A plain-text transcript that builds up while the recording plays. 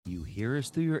hear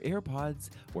us through your AirPods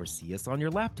or see us on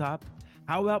your laptop,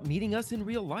 how about meeting us in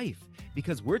real life?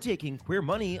 Because we're taking Queer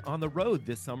Money on the road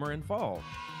this summer and fall.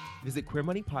 Visit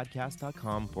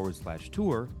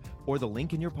queermoneypodcast.com/tour or the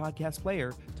link in your podcast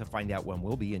player to find out when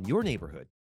we'll be in your neighborhood.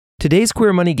 Today's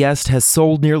Queer Money guest has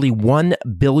sold nearly $1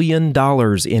 billion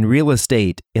in real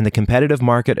estate in the competitive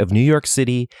market of New York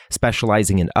City,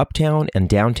 specializing in uptown and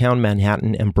downtown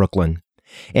Manhattan and Brooklyn.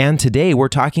 And today we're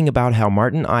talking about how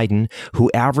Martin Eiden, who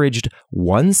averaged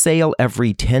one sale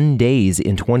every 10 days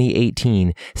in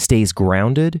 2018, stays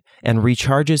grounded and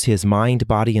recharges his mind,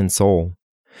 body, and soul.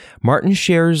 Martin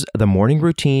shares the morning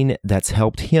routine that's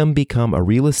helped him become a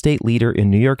real estate leader in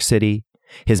New York City,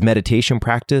 his meditation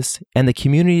practice, and the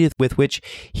community with which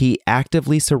he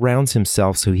actively surrounds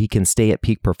himself so he can stay at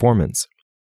peak performance.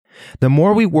 The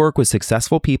more we work with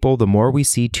successful people, the more we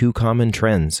see two common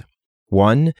trends.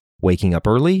 1, waking up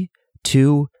early.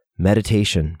 2,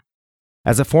 meditation.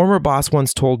 As a former boss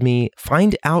once told me,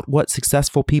 find out what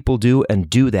successful people do and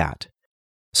do that.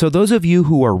 So those of you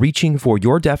who are reaching for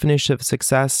your definition of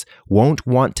success won't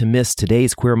want to miss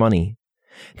today's Queer Money.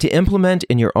 To implement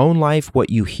in your own life what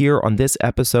you hear on this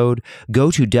episode,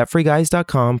 go to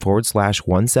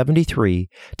debtfreeguys.com/173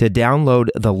 to download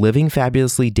the Living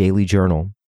Fabulously Daily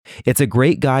Journal. It's a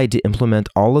great guide to implement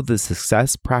all of the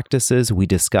success practices we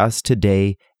discussed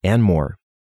today and more.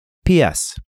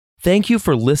 P.S. Thank you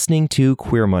for listening to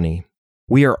Queer Money.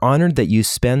 We are honored that you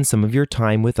spend some of your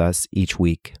time with us each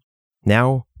week.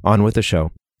 Now, on with the show.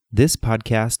 This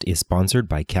podcast is sponsored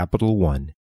by Capital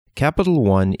One. Capital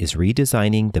One is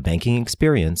redesigning the banking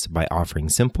experience by offering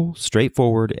simple,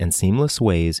 straightforward, and seamless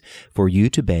ways for you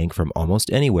to bank from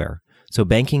almost anywhere, so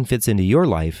banking fits into your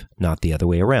life, not the other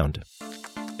way around.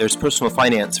 There's personal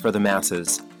finance for the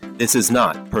masses. This is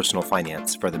not personal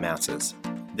finance for the masses.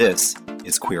 This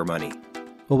is Queer Money.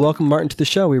 Well, welcome, Martin, to the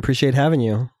show. We appreciate having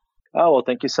you. Oh, well,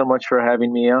 thank you so much for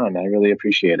having me on. I really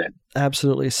appreciate it.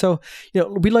 Absolutely. So,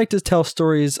 we like to tell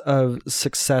stories of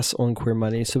success on Queer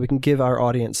Money so we can give our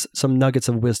audience some nuggets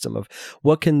of wisdom of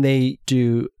what can they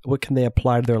do, what can they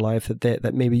apply to their life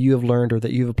that maybe you have learned or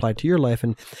that you've applied to your life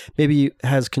and maybe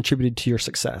has contributed to your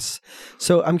success.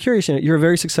 So I'm curious, you're a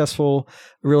very successful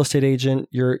real estate agent.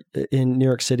 You're in New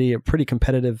York City, a pretty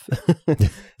competitive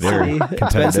city,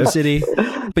 expensive city,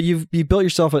 but you built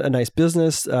yourself a nice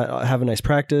business, have a nice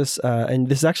practice, and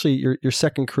this is actually your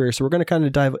second career. So we're going to kind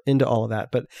of dive into all of that.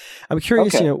 But I'm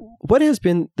curious, Okay. What has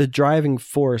been the driving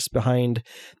force behind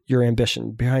your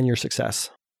ambition, behind your success?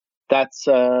 That's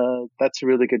a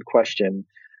really good question.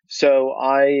 So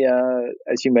I,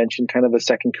 as you mentioned, kind of a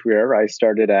second career. I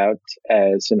started out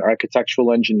as an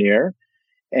architectural engineer.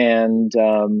 And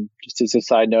just as a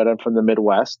side note, I'm from the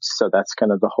Midwest. So that's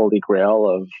kind of the holy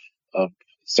grail of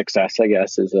success, I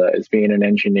guess, is being an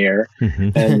engineer.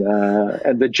 Mm-hmm.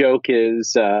 And the joke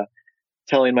is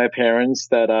telling my parents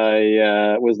that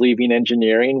I was leaving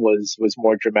engineering was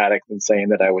more dramatic than saying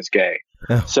that I was gay.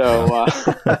 Oh. So,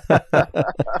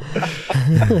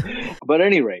 but at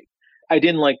any rate, I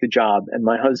didn't like the job. And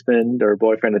my husband, or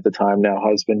boyfriend at the time, now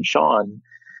husband, Sean,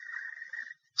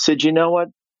 said, you know what?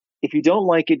 If you don't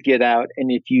like it, get out.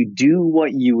 And if you do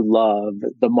what you love,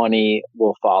 the money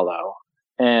will follow.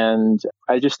 And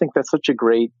I just think that's such a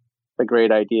great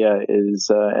idea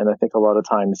and I think a lot of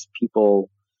times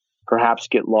people perhaps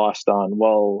get lost on,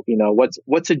 well,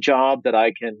 what's a job that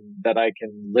I can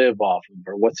live off of,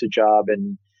 or what's a job?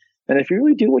 And if you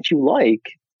really do what you like,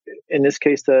 in this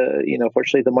case,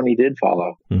 fortunately the money did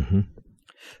follow. Mm-hmm.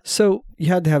 So you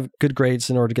had to have good grades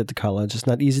in order to get to college. It's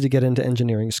not easy to get into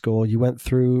engineering school. You went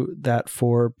through that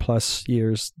 4+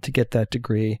 years to get that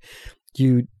degree.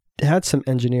 You had some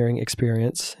engineering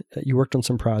experience. You worked on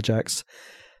some projects.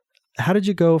 How did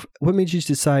you go? What made you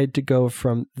decide to go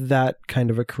from that kind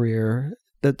of a career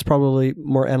that's probably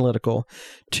more analytical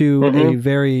to a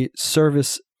very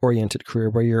service-oriented career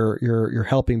where you're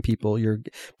helping people, you're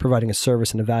providing a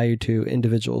service and a value to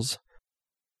individuals?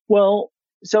 Well,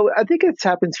 so I think it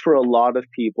happens for a lot of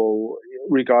people,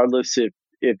 regardless if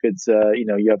it's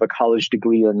you have a college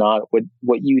degree or not.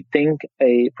 What you think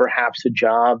perhaps a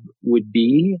job would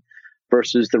be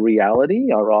versus the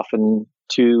reality are often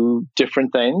two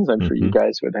different things. I'm sure you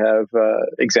guys would have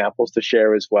examples to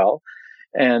share as well.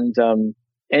 And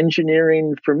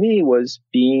engineering for me was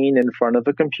being in front of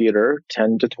a computer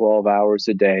 10 to 12 hours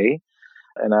a day.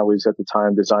 And I was at the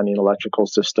time designing electrical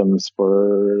systems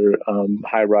for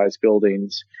high-rise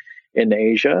buildings in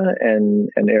Asia and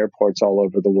airports all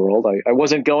over the world. I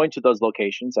wasn't going to those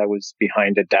locations. I was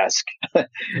behind a desk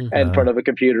in front of a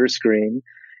computer screen.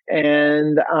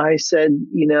 And I said,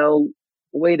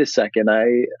 wait a second.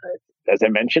 As I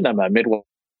mentioned, I'm a Midwest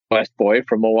Midwest boy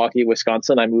from Milwaukee,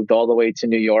 Wisconsin. I moved all the way to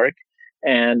New York,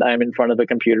 and I'm in front of a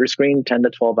computer screen 10 to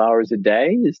 12 hours a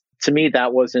day. To me,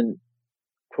 that wasn't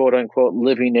quote unquote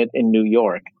living it in New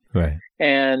York. Right.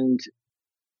 And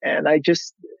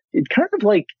it kind of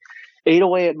like ate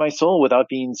away at my soul without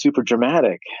being super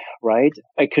dramatic, right?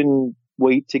 I couldn't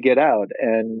wait to get out.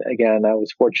 And again, I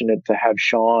was fortunate to have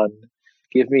Sean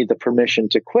give me the permission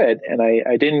to quit. And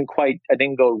I didn't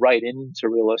go right into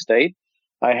real estate.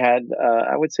 I had,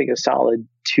 I would say, a solid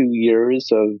 2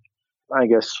 years of, I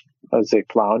guess, I would say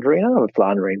floundering. I don't know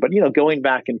floundering, but, going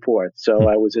back and forth. So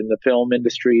I was in the film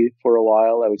industry for a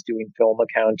while. I was doing film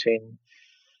accounting,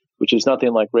 which is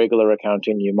nothing like regular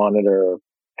accounting. You monitor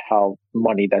how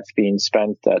money that's being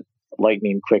spent at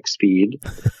lightning quick speed.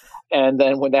 And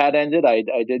then when that ended, I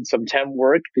did some temp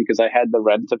work because I had the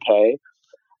rent to pay.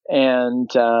 And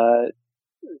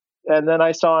then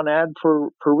I saw an ad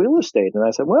for real estate. And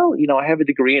I said, well, I have a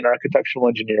degree in architectural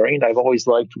engineering. I've always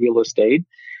liked real estate.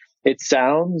 It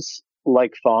sounds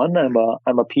like fun.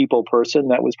 I'm a people person.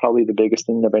 That was probably the biggest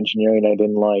thing of engineering I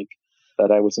didn't like,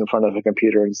 that I was in front of a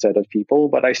computer instead of people.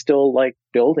 But I still like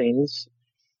buildings.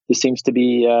 This seems to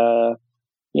be,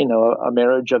 a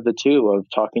marriage of the two, of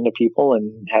talking to people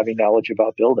and having knowledge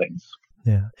about buildings.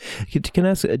 Yeah. Can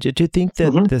I ask, do you think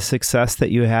that the success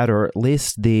that you had, or at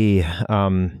least the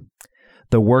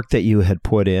work that you had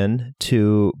put in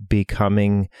to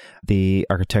becoming the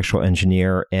architectural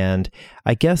engineer, and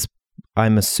I guess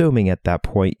I'm assuming at that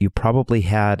point you probably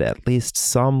had at least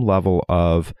some level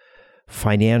of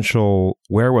financial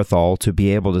wherewithal to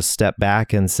be able to step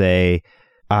back and say,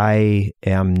 I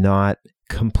am not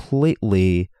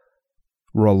completely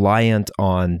reliant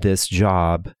on this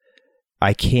job.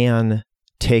 I can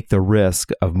take the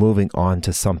risk of moving on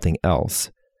to something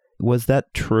else. Was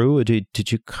that true?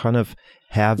 Did you kind of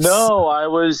have? No, I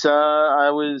was,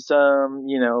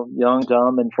 young,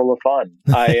 dumb, and full of fun.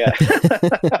 I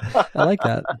like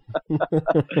that.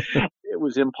 It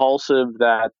was impulsive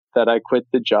that I quit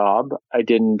the job. I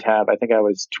didn't have. I think I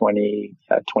was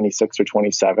 26 or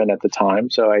 27 at the time.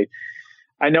 So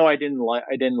I know I didn't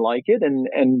like it,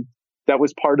 and that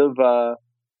was part of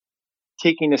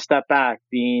taking a step back,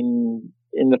 being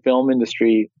in the film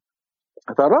industry.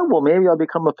 I thought, oh, well, maybe I'll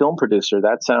become a film producer.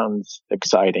 That sounds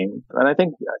exciting. And I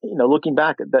think, looking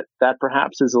back, that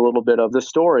perhaps is a little bit of the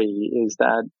story, is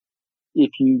that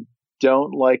if you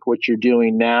don't like what you're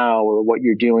doing now, or what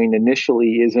you're doing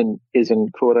initially isn't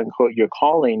quote unquote your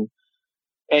calling,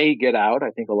 A, get out.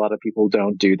 I think a lot of people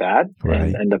don't do that, right,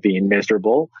 and end up being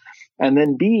miserable. And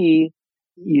then B,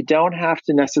 you don't have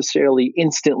to necessarily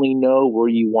instantly know where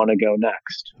you want to go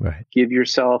next. Right. Give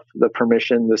yourself the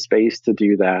permission, the space to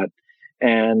do that.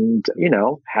 And,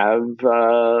 have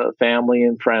family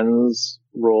and friends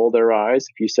roll their eyes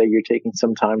if you say you're taking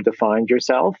some time to find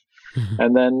yourself.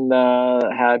 And then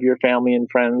have your family and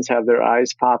friends have their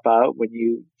eyes pop out when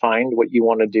you find what you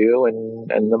want to do,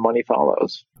 and the money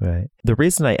follows. Right. The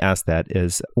reason I ask that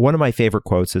is one of my favorite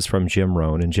quotes is from Jim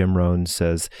Rohn. And Jim Rohn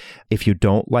says, if you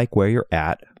don't like where you're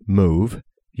at, move.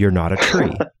 You're not a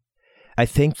tree. I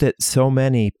think that so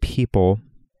many people,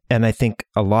 and I think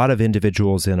a lot of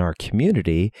individuals in our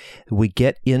community, we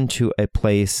get into a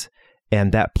place,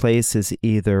 and that place is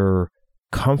either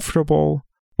comfortable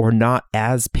or not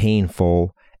as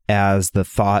painful as the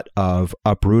thought of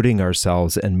uprooting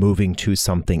ourselves and moving to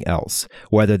something else,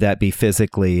 whether that be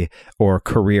physically or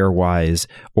career-wise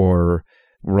or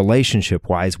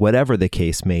relationship-wise, whatever the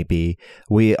case may be.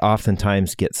 We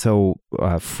oftentimes get so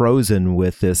frozen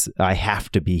with this, I have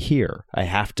to be here. I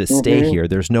have to stay here.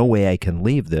 There's no way I can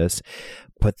leave this.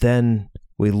 But then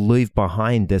we leave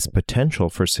behind this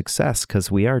potential for success because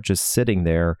we are just sitting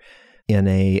there in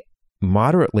a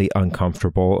moderately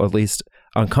uncomfortable, at least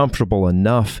uncomfortable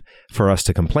enough for us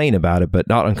to complain about it, but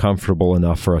not uncomfortable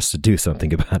enough for us to do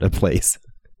something about a place.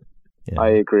 Yeah. I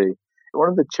agree. One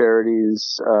of the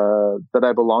charities that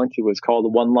I belong to is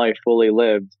called One Life Fully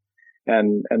Lived,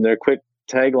 and their quick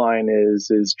tagline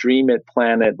is dream it,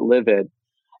 plan it, live it.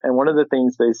 And one of the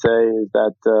things they say is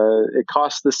that it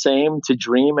costs the same to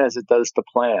dream as it does to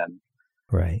plan.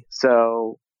 Right.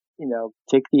 So,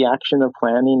 take the action of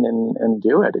planning and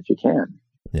do it if you can.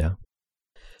 Yeah.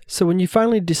 So when you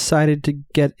finally decided to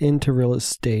get into real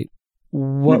estate,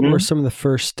 what were some of the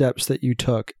first steps that you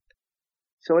took?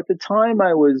 So at the time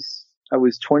I was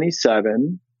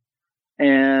 27,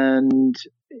 and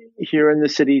here in the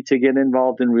city, to get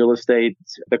involved in real estate,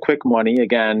 the quick money,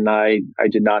 again, I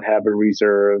did not have a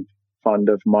reserve fund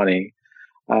of money,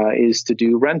 is to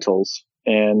do rentals.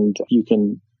 And you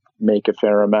can make a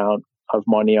fair amount of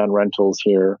money on rentals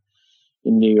here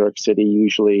in New York City.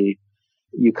 Usually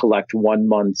you collect 1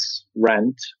 month's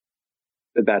rent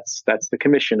that's the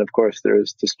commission. Of course,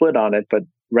 there's to split on it, but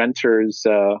renters,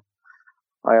 I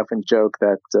often joke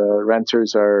that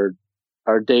renters are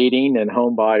dating and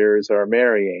home buyers are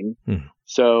marrying.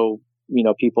 So,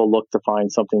 people look to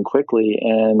find something quickly.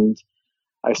 And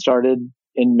I started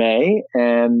in May,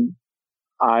 and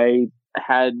I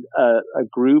had a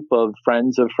group of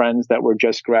friends that were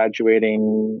just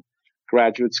graduating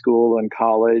graduate school and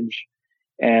college,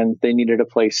 and they needed a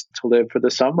place to live for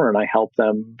the summer, and I helped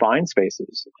them find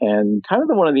spaces. And kind of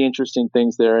one of the interesting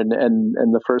things there, and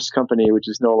the first company, which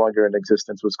is no longer in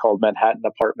existence, was called Manhattan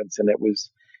Apartments, and it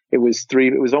was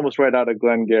almost right out of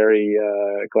Glengarry,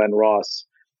 Glen Ross.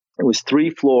 It was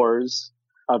 3 floors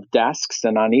of desks,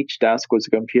 and on each desk was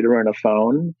a computer and a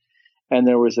phone, and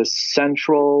there was a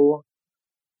central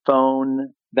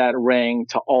phone that rang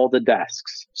to all the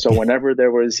desks. So whenever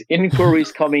there was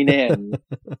inquiries coming in,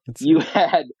 you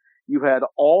had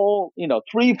all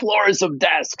 3 floors of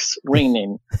desks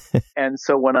ringing. And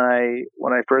so when I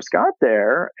first got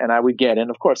there, and I would get in,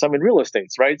 of course, I'm in real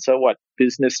estate, right? So what,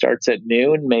 business starts at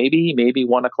noon, maybe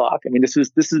 1 o'clock. I mean, this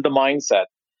is the mindset.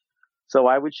 So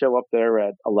I would show up there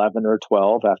at 11 or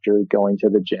 12 after going to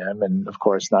the gym, and of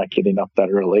course not getting up that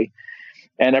early.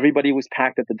 And everybody was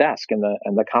packed at the desk, and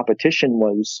the competition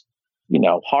was,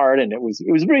 hard. And it was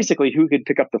basically who could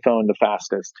pick up the phone the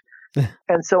fastest.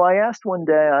 And so I asked one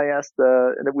day,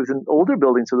 and it was an older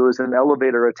building, so there was an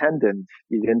elevator attendant.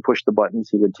 He didn't push the buttons.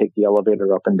 He would take the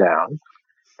elevator up and down.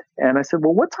 And I said,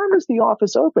 well, what time is the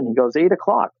office open? He goes, 8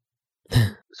 o'clock.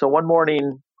 So one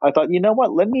morning I thought, you know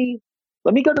what, let me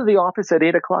go to the office at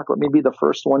 8 o'clock. Let me be the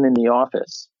first one in the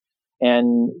office.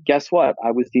 And guess what?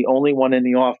 I was the only one in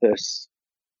the office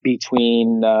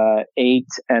between 8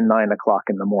 and 9 o'clock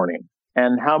in the morning.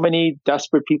 And how many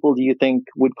desperate people do you think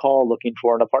would call looking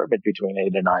for an apartment between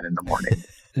 8 and 9 in the morning?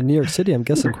 In New York City, I'm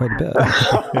guessing quite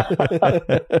a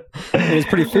bit. It was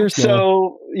pretty fierce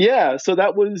now. So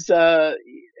that was,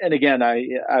 and again,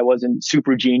 I wasn't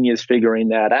super genius figuring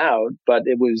that out, but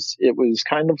it was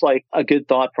kind of like a good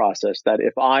thought process that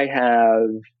if I have,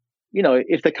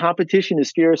 if the competition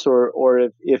is fierce, or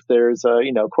if there's a,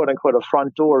 quote unquote, a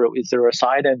front door, is there a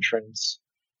side entrance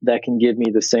that can give me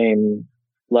the same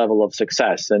level of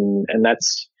success? And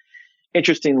that's,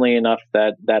 interestingly enough,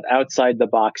 that outside the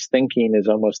box thinking is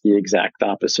almost the exact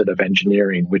opposite of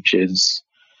engineering, which is,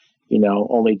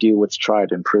 only do what's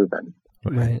tried and proven.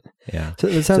 Right. Yeah. So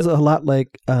it sounds a lot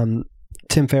like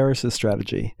Tim Ferriss's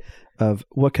strategy of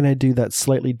what can I do that's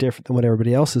slightly different than what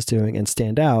everybody else is doing and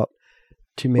stand out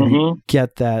to maybe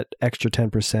get that extra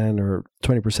 10% or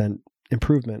 20%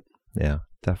 improvement. Yeah,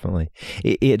 definitely.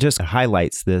 It just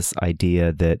highlights this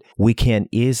idea that we can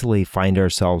easily find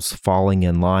ourselves falling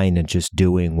in line and just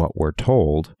doing what we're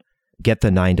told. Get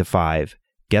the 9 to 5,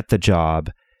 get the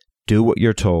job, do what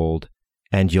you're told,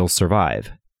 and you'll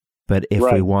survive. But if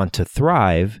we want to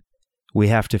thrive, we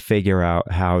have to figure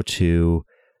out how to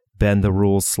bend the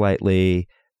rules slightly,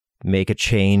 make a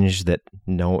change that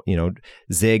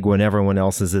zig when everyone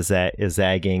else is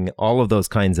zagging, all of those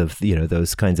kinds of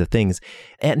things.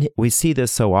 And we see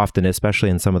this so often, especially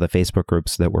in some of the Facebook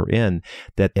groups that we're in,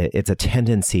 that it's a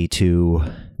tendency to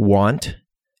want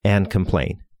and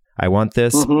complain. I want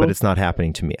this, but it's not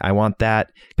happening to me. I want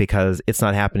that because it's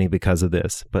not happening because of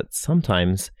this. But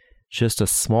sometimes just a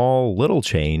small little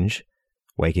change,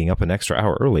 waking up an extra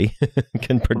hour early,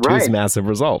 can produce massive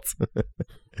results.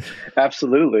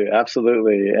 Absolutely.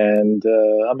 And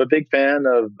I'm a big fan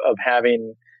of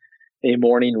having a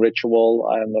morning ritual.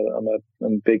 I'm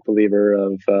a big believer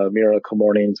of miracle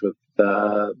mornings with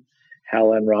Hal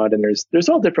Enrod, and there's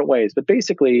all different ways, but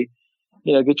basically,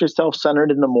 get yourself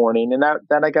centered in the morning. And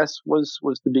that I guess was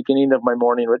the beginning of my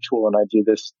morning ritual. And I do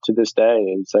this to this day.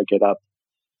 Is I get up,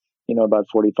 about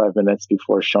 45 minutes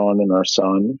before Sean and our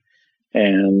son,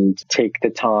 and take the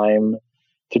time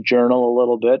to journal a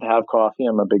little bit, have coffee.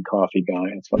 I'm a big coffee guy.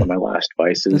 It's one of my last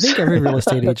vices. I think every real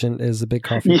estate agent is a big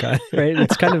coffee guy, right?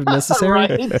 It's kind of necessary.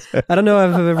 Right? I don't know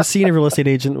if I've ever seen a real estate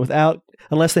agent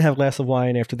unless they have a glass of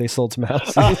wine after they sold some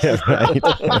houses.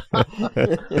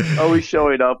 Always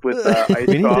showing up with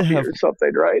iced coffee or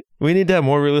something, right? We need to have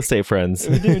more real estate friends.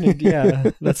 We do need,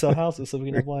 let's sell houses so we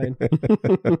can have wine.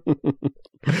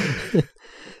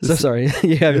 So sorry,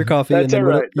 you have your coffee. That's and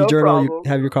then all right. you journal, you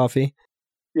have your coffee.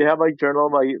 You have my journal,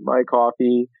 my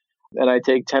coffee, and I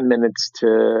take 10 minutes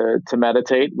to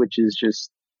meditate, which is just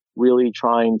really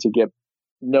trying to get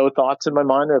no thoughts in my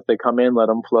mind, or if they come in, let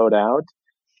them float out.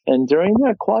 And during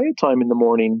that quiet time in the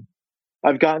morning,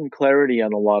 I've gotten clarity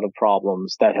on a lot of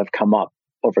problems that have come up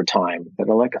over time that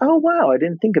are like, oh, wow, I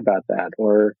didn't think about that.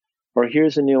 Or or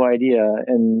here's a new idea.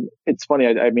 And it's funny.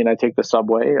 I mean, I take the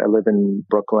subway. I live in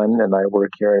Brooklyn and I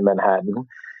work here in Manhattan.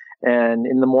 And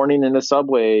in the morning in the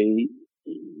subway,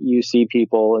 you see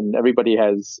people, and everybody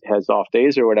has off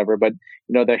days or whatever, but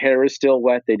their hair is still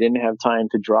wet. They didn't have time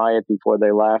to dry it before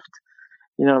they left.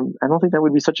 I don't think that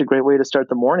would be such a great way to start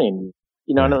the morning.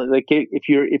 Right. Like if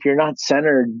you're not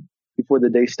centered before the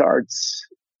day starts,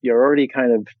 you're already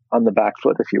kind of on the back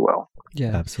foot, if you will.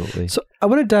 Yeah, absolutely. So I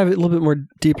want to dive a little bit more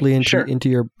deeply into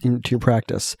your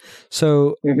practice.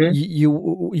 So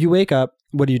you wake up.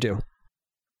 What do you do?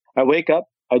 I wake up.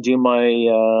 I do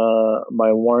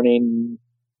my morning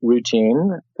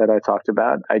routine that I talked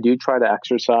about. I do try to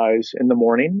exercise in the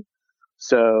morning.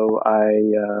 So I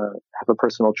have a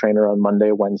personal trainer on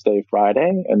Monday, Wednesday,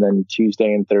 Friday, and then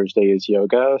Tuesday and Thursday is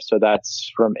yoga. So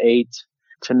that's from 8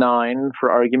 to 9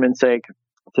 for argument's sake.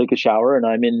 Take a shower and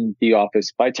I'm in the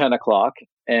office by 10 o'clock.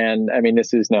 And I mean,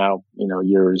 this is now,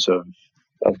 years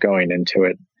of going into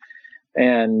it.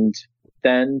 And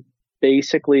then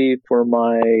basically for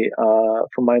my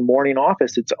morning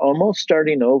office, it's almost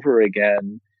starting over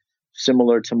again,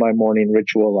 similar to my morning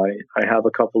ritual. I have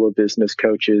a couple of business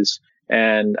coaches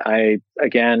and I,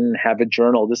 again, have a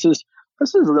journal. This is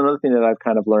another thing that I've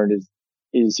kind of learned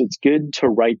is it's good to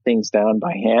write things down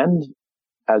by hand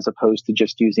as opposed to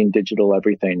just using digital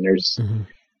everything. There's,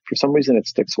 for some reason, it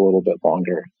sticks a little bit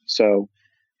longer. So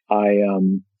I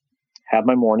have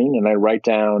my morning and I write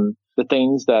down the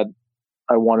things that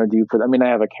I want to do for them. I mean,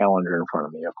 I have a calendar in front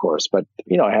of me, of course, but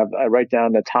I write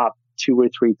down the top 2 or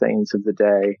 3 things of the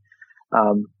day.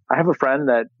 I have a friend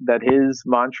that his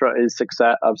mantra is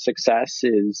success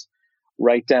is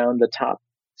write down the top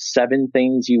 7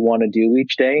 things you want to do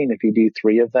each day, and if you do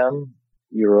 3 of them,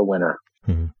 you're a winner.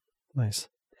 Nice.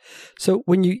 So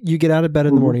when you get out of bed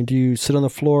in the morning, do you sit on the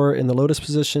floor in the lotus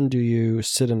position? Do you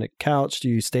sit on a couch? Do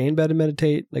you stay in bed and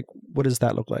meditate? Like, what does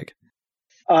that look like?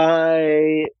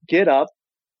 I get up.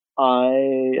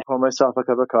 I pour myself a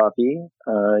cup of coffee.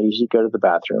 Usually go to the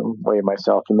bathroom, weigh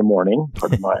myself in the morning,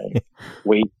 part of my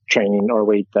weight training or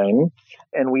weight thing.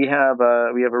 And we have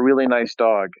a really nice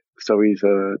dog. So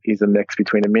he's a mix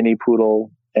between a mini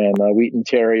poodle and a Wheaten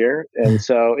Terrier. And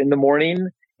so in the morning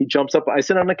he jumps up. I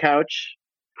sit on the couch,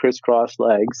 crisscross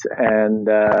legs, and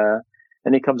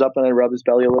he comes up and I rub his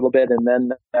belly a little bit, and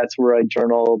then that's where I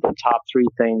journal the top 3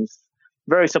 things.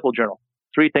 Very simple journal.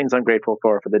 3 things I'm grateful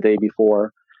for the day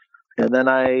before. And then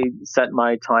I set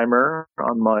my timer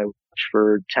on my watch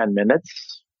for 10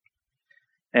 minutes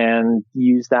and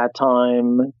use that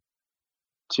time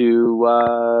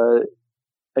to,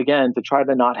 again, to try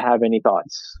to not have any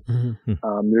thoughts.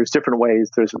 There's different ways.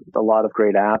 There's a lot of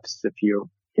great apps if you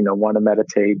want to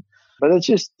meditate, but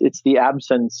it's the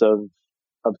absence of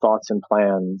thoughts and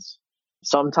plans.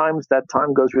 Sometimes that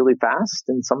time goes really fast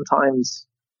and sometimes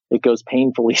it goes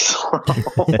painfully slow.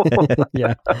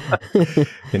 Yeah.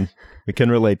 We can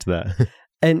relate to that.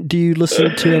 And do you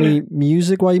listen to any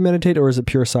music while you meditate, or is it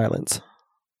pure silence?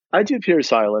 I do pure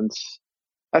silence.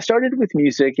 I started with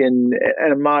music, and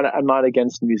I'm not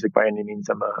against music by any means.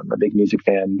 I'm a big music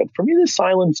fan, but for me, the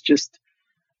silence just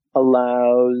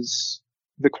allows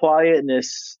the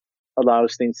quietness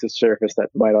allows things to surface that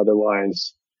might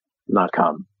otherwise not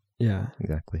come. Yeah,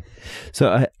 exactly.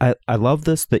 So I love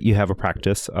this, that you have a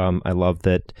practice. I love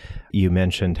that you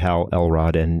mentioned Hal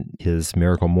Elrod and his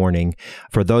Miracle Morning.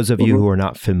 For those of you who are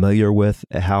not familiar with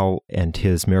Hal and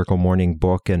his Miracle Morning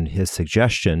book and his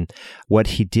suggestion, what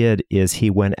he did is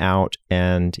he went out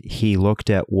and he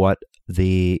looked at what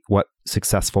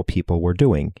successful people were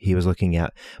doing. He was looking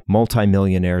at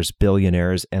multimillionaires,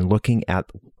 billionaires, and looking at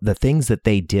the things that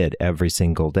they did every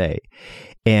single day.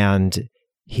 And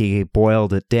he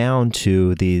boiled it down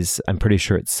to these, I'm pretty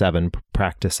sure it's 7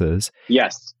 practices.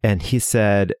 Yes. And he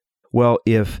said, well,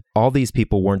 if all these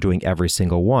people weren't doing every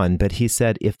single one, but he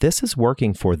said, if this is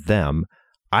working for them,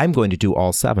 I'm going to do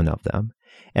all 7 of them.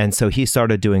 And so he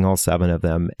started doing all 7 of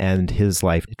them, and his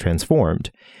life transformed.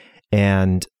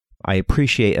 And I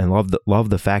appreciate and love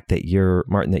the fact that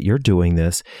Martin, that you're doing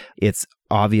this. It's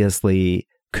obviously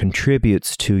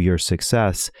contributes to your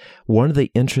success. One of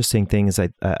the interesting things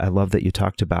I love that you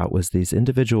talked about was these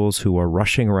individuals who are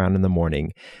rushing around in the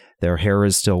morning. Their hair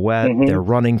is still wet. They're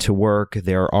running to work.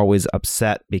 They're always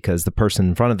upset because the person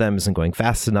in front of them isn't going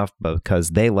fast enough because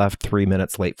they left 3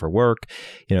 minutes late for work.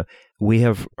 We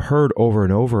have heard over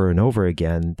and over and over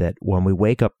again that when we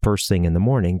wake up first thing in the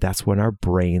morning, that's when our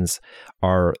brains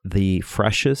are the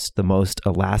freshest,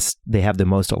 they have the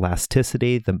most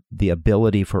elasticity, the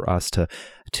ability for us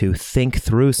to think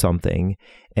through something.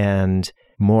 And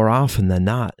more often than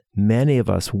not, many of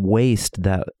us waste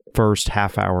that first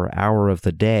half hour of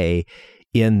the day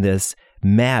in this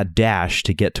mad dash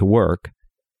to get to work.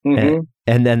 Mm-hmm.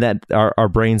 And then that our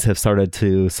brains have started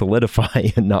to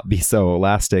solidify and not be so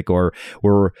elastic, or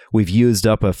we've used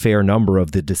up a fair number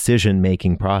of the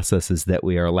decision-making processes that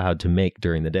we are allowed to make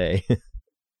during the day.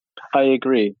 I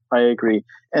agree.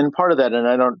 And part of that, and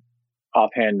I don't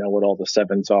offhand know what all the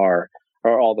sevens are,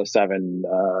 or all the seven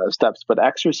steps, but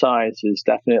exercise is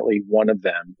definitely one of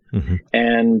them. Mm-hmm.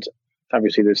 And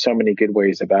obviously there's so many good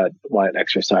ways about why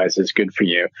exercise is good for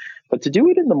you. But to do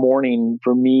it in the morning,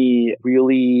 for me,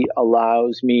 really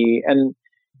allows me, and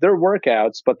they're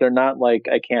workouts, but they're not like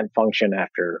I can't function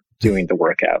after doing the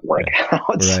workouts,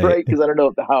 right? Because I don't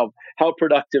know how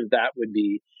productive that would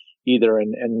be either.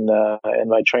 And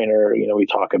my trainer, we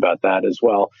talk about that as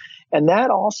well. And that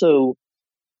also,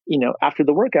 after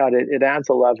the workout, it adds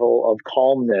a level of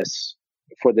calmness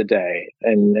for the day.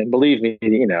 And believe me,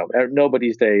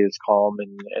 nobody's day is calm,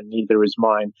 and neither is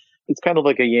mine. It's kind of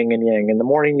like a yin and yang. In the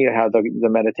morning, you have the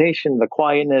meditation, the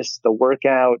quietness, the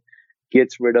workout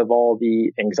gets rid of all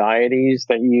the anxieties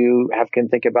that you can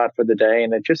think about for the day.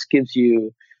 And it just gives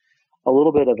you a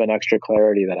little bit of an extra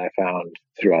clarity that I found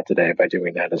throughout the day by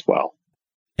doing that as well.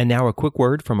 And now a quick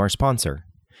word from our sponsor.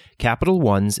 Capital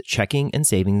One's checking and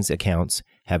savings accounts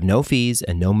have no fees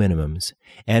and no minimums.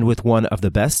 And with one of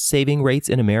the best saving rates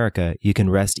in America, you can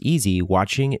rest easy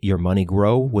watching your money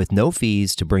grow with no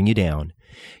fees to bring you down.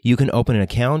 You can open an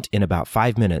account in about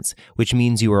 5 minutes, which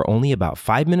means you are only about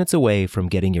 5 minutes away from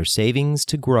getting your savings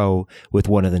to grow with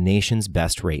one of the nation's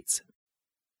best rates.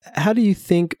 How do you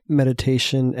think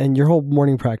meditation and your whole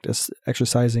morning practice,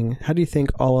 exercising, how do you think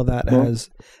all of that has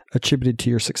attributed to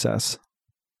your success?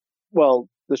 Well,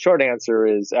 the short answer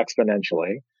is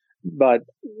exponentially. But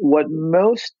what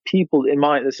most people,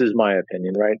 this is my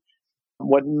opinion, right?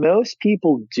 What most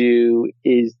people do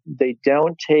is they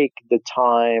don't take the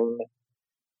time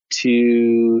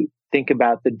to think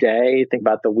about the day, think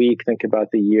about the week, think about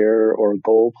the year, or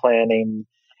goal planning.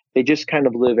 They just kind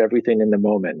of live everything in the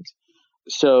moment.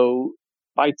 So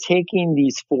by taking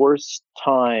these forced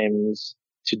times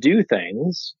to do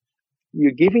things,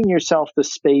 you're giving yourself the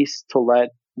space to let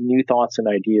new thoughts and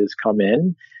ideas come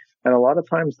in. And a lot of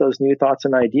times those new thoughts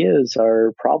and ideas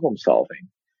are problem solving.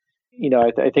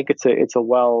 I think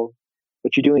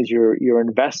what you're doing is you're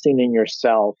investing in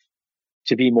yourself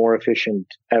to be more efficient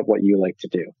at what you like to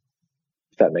do,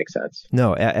 if that makes sense.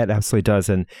 No, it absolutely does.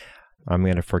 And I'm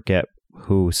going to forget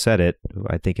who said it.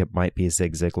 I think it might be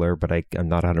Zig Ziglar, but I'm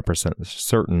not 100%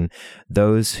 certain.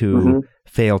 Those who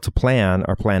fail to plan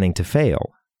are planning to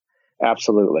fail.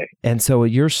 Absolutely. And so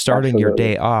you're starting your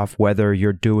day off, whether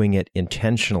you're doing it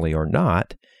intentionally or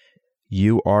not,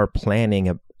 you are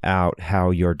planning out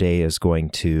how your day is going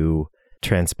to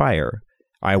transpire.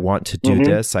 I want to do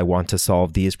this. I want to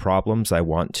solve these problems. I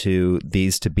want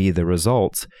these to be the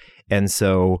results. And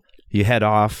so you head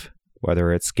off,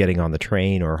 whether it's getting on the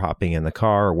train or hopping in the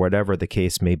car or whatever the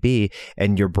case may be,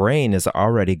 and your brain is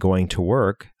already going to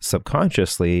work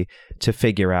subconsciously to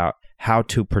figure out how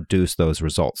to produce those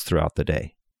results throughout the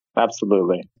day.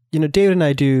 Absolutely. David and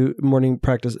I do morning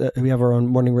practice. We have our own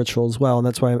morning ritual as well. And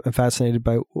that's why I'm fascinated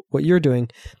by what you're doing.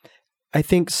 I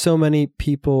think so many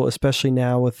people, especially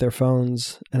now with their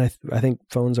phones, and I think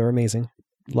phones are amazing.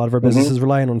 A lot of our businesses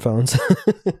rely on phones.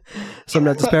 So I'm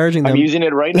not disparaging them. I'm using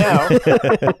it right now.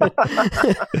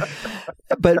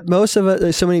 But most of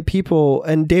it, so many people,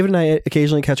 and David and I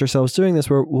occasionally catch ourselves doing this,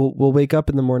 where we'll wake up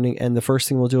in the morning and the first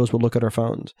thing we'll do is we'll look at our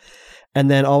phones. And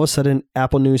then all of a sudden,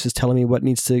 Apple News is telling me what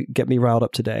needs to get me riled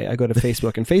up today. I go to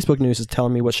Facebook, and Facebook News is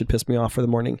telling me what should piss me off for the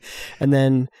morning. And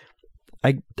then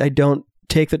I don't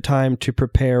take the time to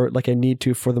prepare like I need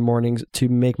to for the mornings to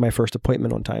make my first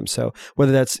appointment on time. So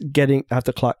whether that's I have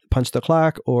to punch the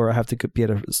clock, or I have to be at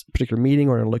a particular meeting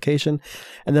or in a location.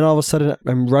 And then all of a sudden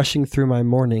I'm rushing through my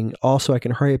morning also I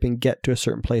can hurry up and get to a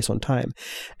certain place on time.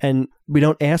 And we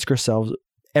don't ask ourselves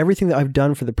everything that I've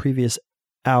done for the previous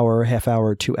hour, half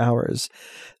hour, 2 hours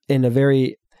in a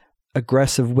very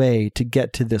aggressive way to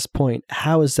get to this point.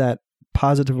 How is that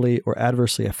positively or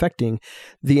adversely affecting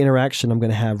the interaction I'm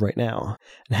going to have right now?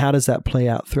 And how does that play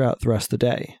out throughout the rest of the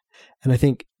day? And I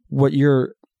think what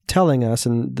you're telling us,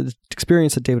 and the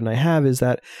experience that David and I have, is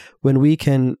that when we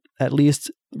can at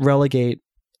least relegate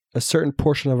a certain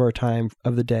portion of our time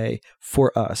of the day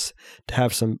for us to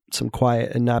have some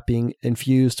quiet and not being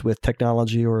infused with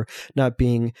technology or not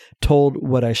being told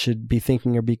what I should be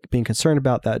thinking or being concerned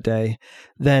about that day,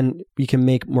 then you can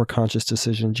make more conscious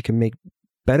decisions. You can make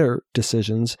better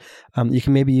decisions. You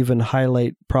can maybe even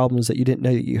highlight problems that you didn't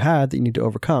know that you had that you need to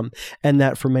overcome. And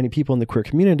that for many people in the queer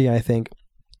community, I think,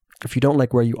 if you don't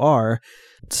like where you are,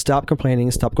 stop complaining,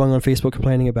 stop going on Facebook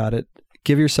complaining about it,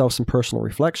 give yourself some personal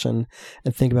reflection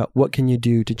and think about what can you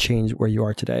do to change where you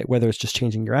are today, whether it's just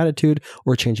changing your attitude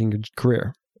or changing your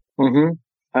career. Mm-hmm.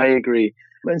 I agree.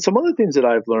 And some other things that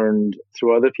I've learned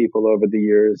through other people over the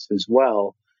years as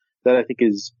well that I think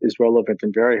is relevant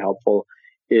and very helpful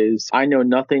is I know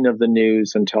nothing of the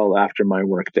news until after my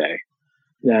workday.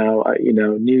 Now,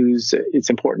 news, it's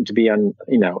important to be on,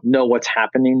 know what's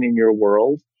happening in your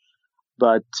world.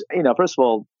 But, first of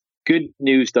all, good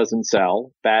news doesn't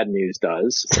sell. Bad news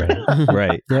does.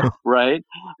 Right. Yeah. Right.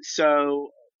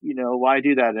 So, why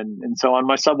do that? And so on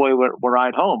my subway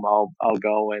ride home, I'll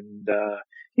go and,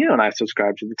 and I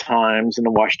subscribe to the Times and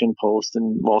the Washington Post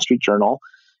and Wall Street Journal.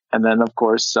 And then, of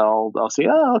course, I'll say,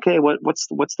 oh, okay, what's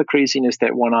the craziness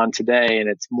that went on today? And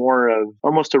it's more of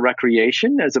almost a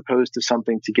recreation as opposed to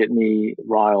something to get me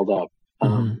riled up.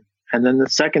 Mm-hmm. And then the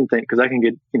second thing, because I can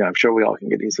get, I'm sure we all can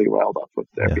get easily riled up with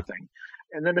everything.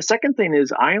 And then the second thing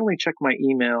is I only check my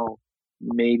email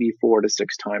maybe 4 to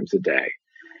 6 times a day.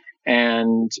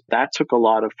 And that took a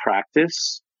lot of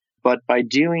practice. But by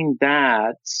doing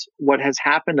that, what has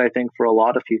happened, I think, for a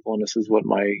lot of people, and this is what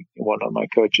one of my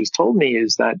coaches told me,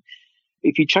 is that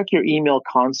if you check your email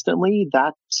constantly,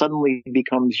 that suddenly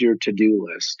becomes your to-do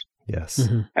list. Yes.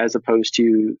 Mm-hmm. As opposed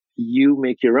to you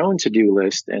make your own to-do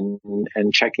list and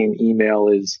checking email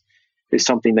is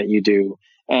something that you do.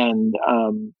 And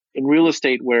in real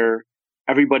estate, where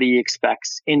everybody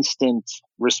expects instant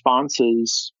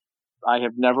responses, I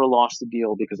have never lost a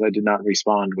deal because I did not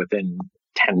respond within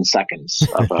 10 seconds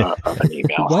of an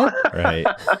email. What? Right.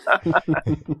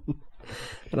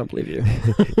 I don't believe you.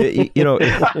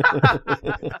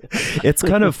 It's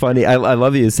kind of funny. I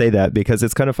love you say that because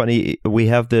it's kind of funny. We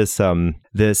have this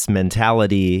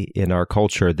mentality in our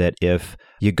culture that if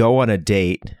you go on a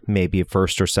date, maybe a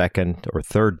first or second or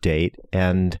third date,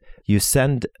 and you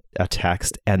send a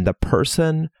text and the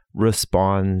person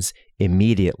responds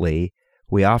immediately,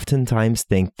 we oftentimes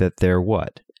think that they're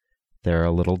what? They're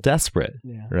a little desperate,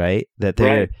 right? That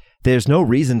there's no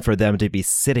reason for them to be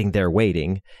sitting there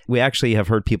waiting. We actually have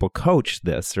heard people coach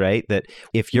this, right? That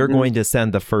if you're going to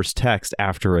send the first text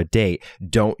after a date,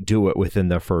 don't do it within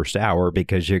the first hour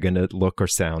because you're going to look or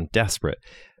sound desperate.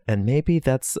 And maybe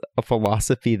that's a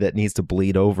philosophy that needs to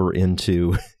bleed over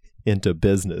into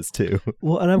business too.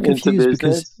 Well, and I'm confused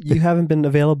because you haven't been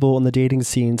available on the dating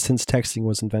scene since texting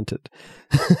was invented.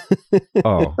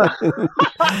 Oh.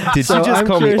 Did you just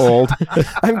call me old?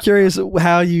 I'm curious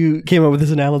how you came up with this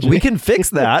analogy. We can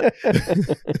fix that.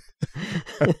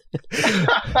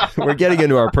 We're getting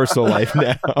into our personal life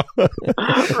now.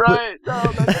 Right. No,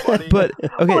 that's funny. But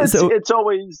okay, well, so it's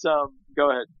always go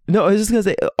ahead. No, I was just going to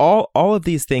say, all of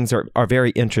these things are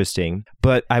very interesting,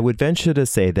 but I would venture to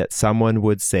say that someone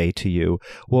would say to you,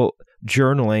 well,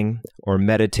 journaling or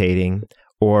meditating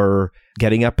or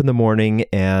getting up in the morning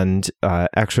and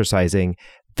exercising,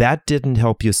 that didn't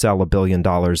help you sell $1 billion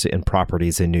in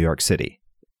properties in New York City.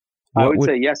 I would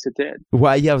say yes, it did.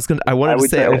 Well, yeah, I wanted to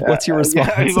say, what's your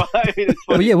response?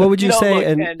 What would you say,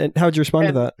 and how would you respond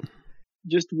to that?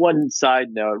 Just one side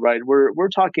note, right? We're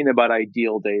talking about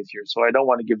ideal days here, so I don't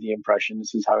want to give the impression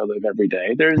this is how I live every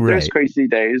day. There's crazy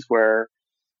days where,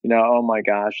 oh my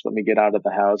gosh, let me get out of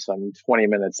the house. I'm 20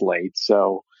 minutes late.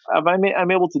 So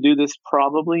I'm able to do this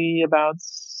probably about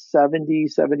 70,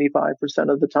 75%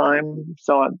 of the time.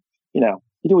 So you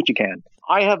do what you can.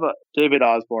 I have David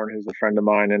Osborne, who's a friend of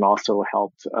mine and also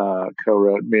helped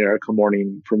co-wrote Miracle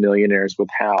Morning for Millionaires with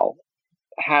Hal,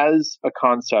 has a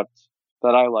concept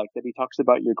that I like, that he talks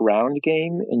about your ground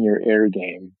game and your air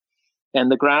game.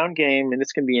 And the ground game, and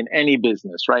this can be in any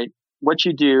business, right? What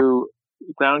you do,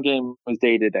 ground game is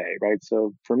day to day, right?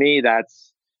 So for me,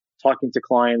 that's talking to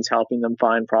clients, helping them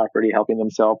find property, helping them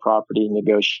sell property,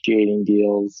 negotiating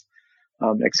deals,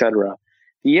 etc.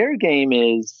 The air game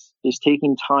is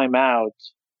taking time out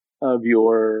of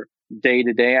your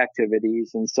day-to-day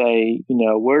activities and say,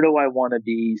 where do I want to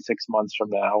be 6 months from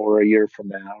now or a year from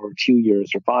now or 2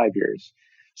 years or 5 years?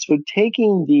 So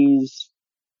taking these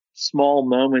small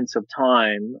moments of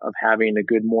time of having a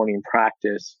good morning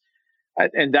practice,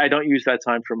 and I don't use that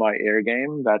time for my air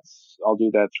game. I'll do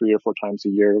that 3 or 4 times a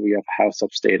year. We have a house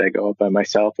upstate. I go up by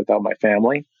myself without my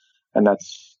family. And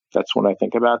that's when I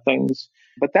think about things.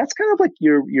 But that's kind of like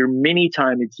your mini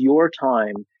time. It's your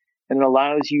time. And it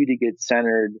allows you to get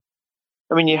centered.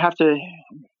 I mean, you have to,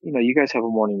 you guys have a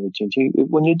morning routine too.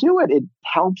 When you do it, it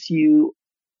helps you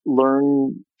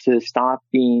learn to stop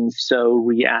being so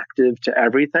reactive to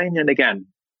everything. And again,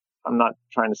 I'm not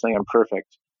trying to say I'm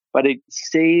perfect, but it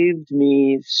saved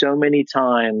me so many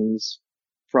times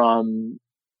from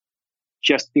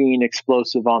just being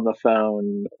explosive on the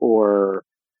phone or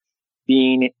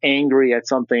being angry at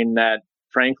something that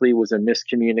frankly was a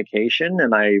miscommunication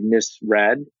and I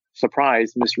misreading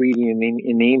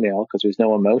an email because there's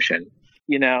no emotion.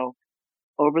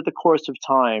 Over the course of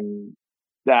time,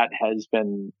 that has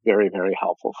been very, very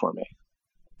helpful for me.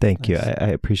 Thank you. I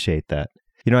appreciate that.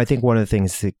 I think one of the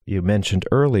things that you mentioned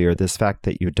earlier, this fact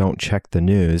that you don't check the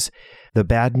news, the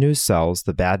bad news sells,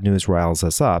 the bad news riles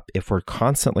us up. If we're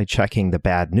constantly checking the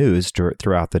bad news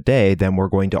throughout the day, then we're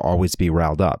going to always be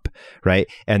riled up, right?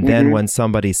 And then when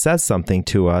somebody says something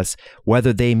to us,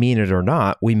 whether they mean it or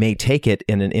not, we may take it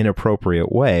in an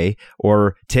inappropriate way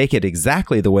or take it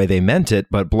exactly the way they meant it,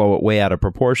 but blow it way out of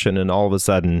proportion. And all of a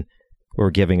sudden, we're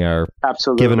giving our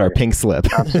pink slip.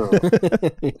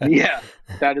 Absolutely. Yeah,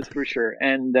 that is for sure.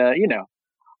 And,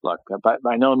 look,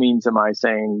 by no means am I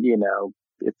saying,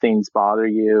 if things bother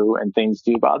you, and things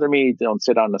do bother me, don't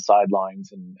sit on the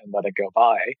sidelines and let it go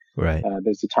by. Right.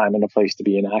 There's a time and a place to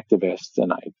be an activist,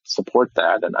 and I support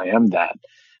that, and I am that.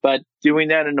 But doing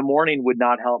that in the morning would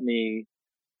not help me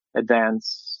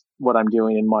advance what I'm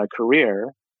doing in my career.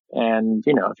 And,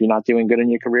 if you're not doing good in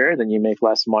your career, then you make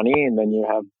less money, and then you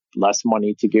have less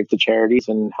money to give to charities.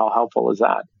 And how helpful is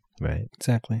that? Right.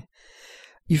 Exactly.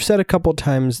 You've said a couple of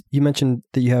times, you mentioned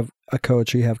that you have a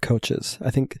coach or you have coaches.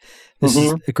 I think this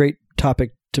is a great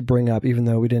topic to bring up, even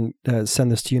though we didn't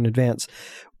send this to you in advance.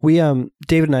 We,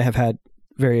 David and I have had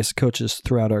various coaches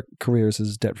throughout our careers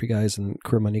as Debt Free Guys and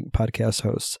Queer Money podcast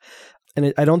hosts.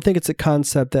 And I don't think it's a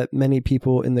concept that many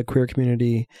people in the queer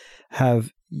community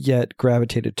have yet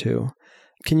gravitated to.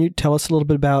 Can you tell us a little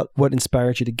bit about what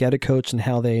inspired you to get a coach and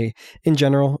how they, in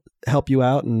general, help you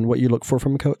out and what you look for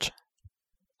from a coach?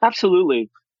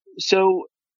 Absolutely. So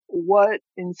what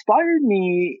inspired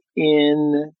me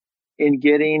in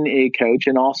getting a coach,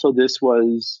 and also this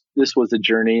was a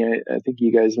journey. I think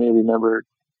you guys may remember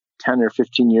 10 or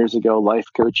 15 years ago, life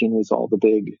coaching was all the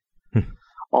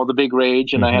big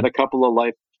rage. And I had a couple of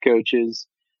life coaches,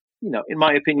 in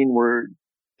my opinion,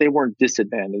 they weren't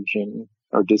disadvantaging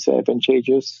or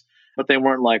disadvantageous, but they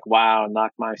weren't like, wow,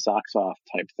 knock my socks off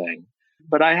type thing.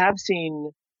 But I have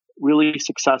seen really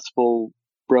successful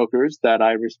brokers that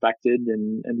I respected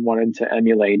and wanted to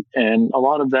emulate. And a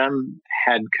lot of them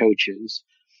had coaches.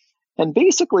 And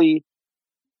basically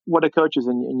what a coach is,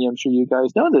 and I'm sure you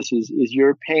guys know this, is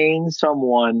you're paying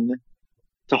someone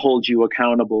to hold you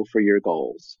accountable for your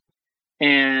goals.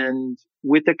 And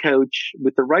with a coach,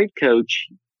 with the right coach,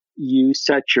 you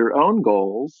set your own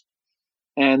goals.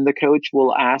 And the coach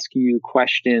will ask you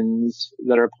questions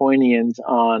that are poignant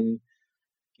on,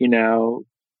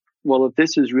 well, if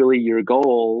this is really your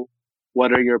goal,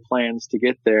 what are your plans to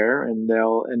get there? And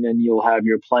then you'll have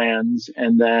your plans,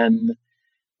 and then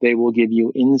they will give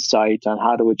you insight on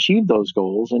how to achieve those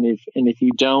goals. And if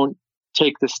you don't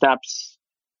take the steps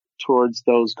towards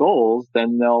those goals,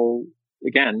 then they'll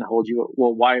again hold you.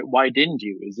 Well, why didn't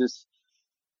you? Is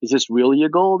this really a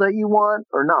goal that you want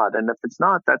or not? And if it's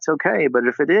not, that's okay. But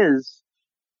if it is,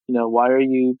 why are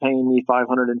you paying me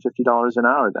 $550 an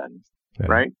hour then?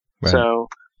 Right? So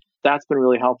that's been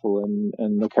really helpful.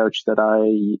 And the coach that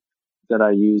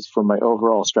I use for my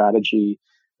overall strategy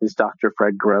is Dr.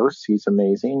 Fred Gross. He's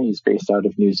amazing. He's based out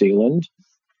of New Zealand.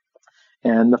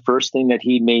 And the first thing that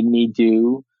he made me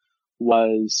do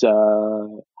was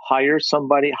hire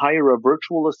a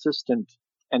virtual assistant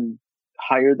and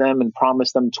hire them and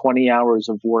promise them 20 hours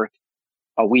of work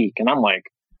a week. And I'm like,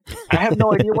 I have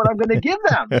no idea what I'm going to give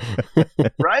them.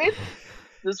 Right?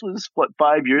 This was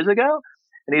 5 years ago.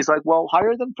 And he's like, well,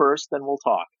 hire them first, then we'll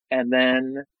talk. And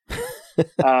then,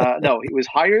 no, it was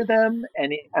hire them.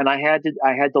 And I had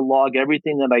to log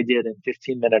everything that I did in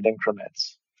 15-minute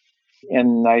increments.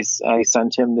 And I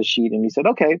sent him the sheet, and he said,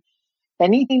 okay,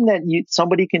 anything that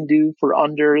somebody can do for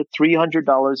under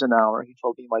 $300 an hour. He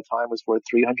told me my time was worth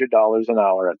 $300 an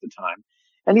hour at the time.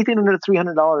 Anything under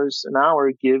 $300 an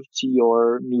hour, give to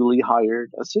your newly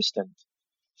hired assistant.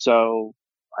 So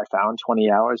I found 20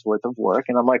 hours worth of work,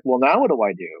 and I'm like, well, now what do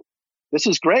I do? This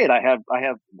is great. I have,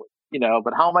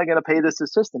 but how am I going to pay this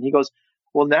assistant? He goes,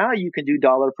 well, now you can do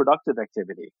dollar productive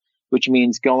activity, which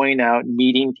means going out,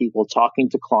 meeting people, talking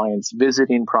to clients,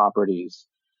 visiting properties,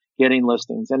 getting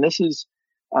listings. And this is,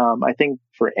 I think,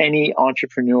 for any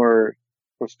entrepreneur,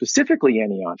 or specifically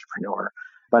any entrepreneur,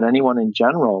 but anyone in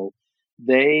general,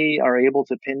 they are able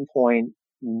to pinpoint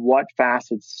what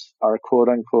facets are quote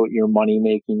unquote your money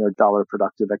making or dollar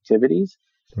productive activities,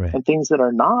 right, and things that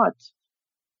are not,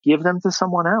 give them to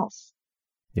someone else.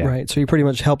 Yeah. Right. So he pretty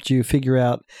much helped you figure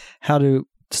out how to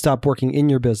stop working in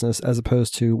your business as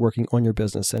opposed to working on your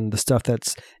business. And the stuff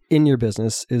that's in your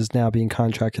business is now being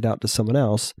contracted out to someone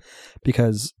else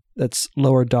because that's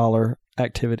lower dollar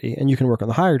activity. And you can work on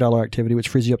the higher dollar activity, which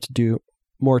frees you up to do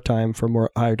more time for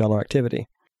more higher dollar activity.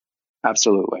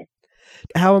 Absolutely.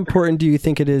 How important do you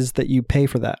think it is that you pay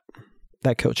for that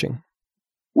coaching?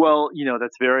 Well,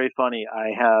 that's very funny.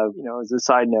 I have, as a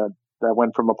side note, I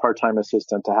went from a part-time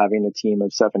assistant to having a team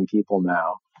of 7 people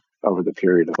now over the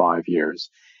period of 5 years.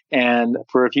 And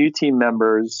for a few team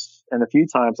members and a few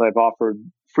times I've offered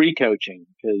free coaching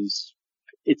because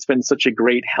it's been such a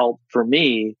great help for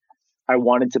me. I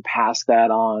wanted to pass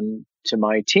that on to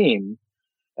my team.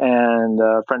 And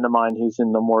a friend of mine who's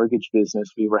in the mortgage business,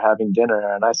 we were having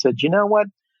dinner and I said, you know what?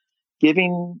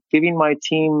 Giving my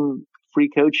team free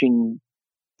coaching,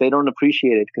 they don't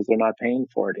appreciate it because they're not paying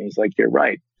for it. And he's like, you're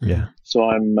right. Yeah. So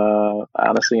I'm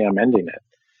ending it.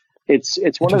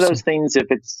 It's one of those things. If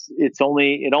it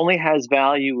only has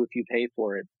value if you pay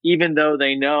for it, even though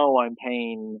they know I'm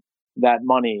paying that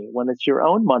money. When it's your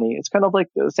own money, it's kind of like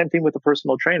the same thing with a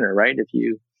personal trainer, right? If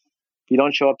you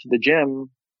don't show up to the gym,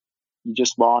 you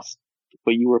just lost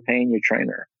what you were paying your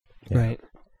trainer. Yeah. Right.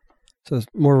 So it's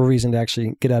more of a reason to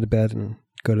actually get out of bed and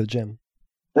go to the gym.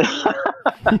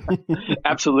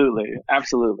 Absolutely.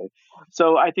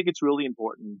 So I think it's really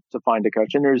important to find a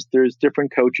coach, and there's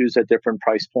different coaches at different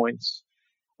price points.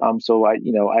 So I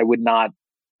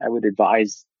would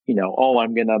advise,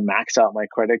 I'm going to max out my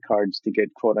credit cards to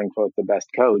get quote unquote the best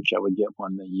coach. I would get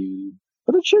one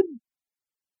but it should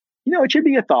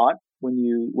be a thought when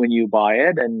you buy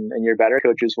it, and your better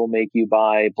coaches will make you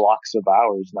buy blocks of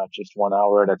hours, not just 1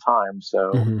 hour at a time.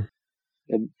 So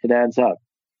it adds up.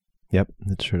 Yep,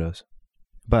 it sure does.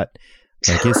 But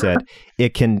like you said,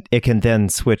 it can then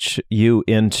switch you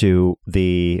into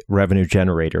the revenue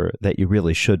generator that you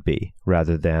really should be,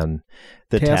 rather than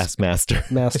the taskmaster.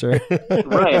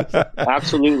 Right.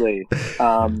 Absolutely.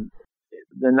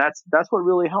 Then that's what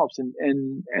really helps.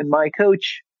 And my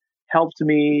coach helped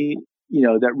me,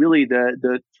 that really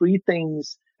the 3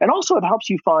 things, and also it helps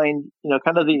you find,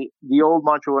 kind of the old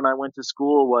mantra when I went to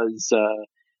school was,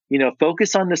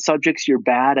 focus on the subjects you're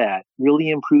bad at, really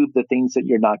improve the things that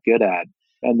you're not good at.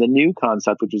 And the new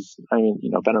concept, which is,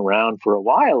 been around for a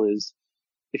while, is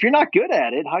if you're not good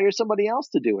at it, hire somebody else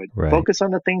to do it. Right. Focus on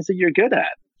the things that you're good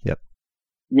at. Yep.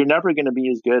 You're never going to be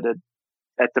as good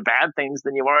at the bad things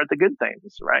than you are at the good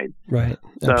things, right? Right.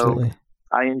 So absolutely.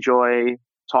 I enjoy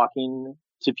talking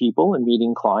to people and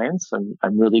meeting clients.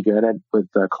 I'm really good with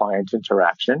client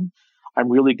interaction. I'm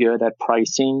really good at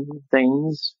pricing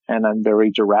things, and I'm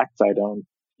very direct. I don't,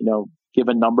 give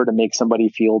a number to make somebody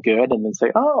feel good and then say,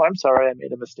 oh, I'm sorry, I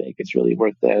made a mistake. It's really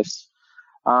worth this.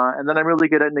 And then I'm really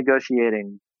good at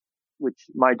negotiating, which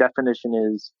my definition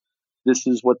is, this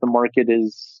is what the market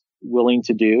is willing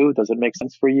to do. Does it make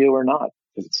sense for you or not?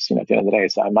 Because it's, at the end of the day,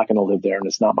 I'm not going to live there and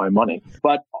it's not my money.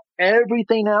 But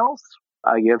everything else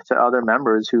I give to other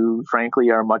members who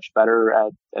frankly are much better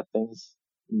at things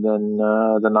than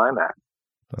I'm at.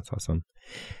 That's awesome.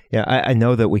 Yeah, I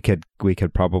know that we could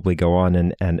probably go on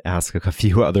and ask a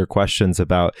few other questions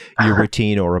about your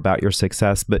routine or about your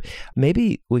success, but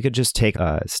maybe we could just take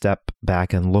a step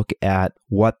back and look at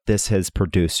what this has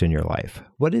produced in your life.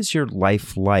 What is your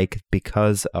life like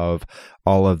because of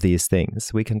all of these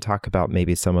things? We can talk about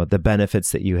maybe some of the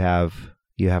benefits that you have.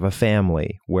 You have a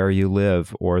family, where you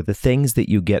live, or the things that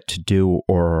you get to do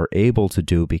or are able to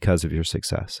do because of your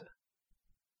success.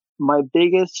 My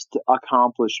biggest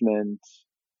accomplishment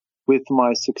with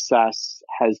my success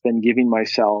has been giving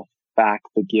myself back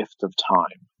the gift of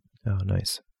time. Oh,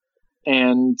 nice.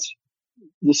 And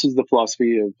this is the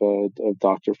philosophy of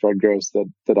Dr. Fred Gross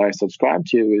that I subscribe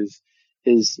to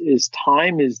is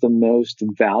time is the most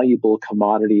valuable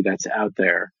commodity that's out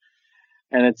there.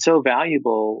 And it's so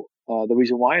valuable. The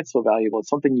reason why it's so valuable, it's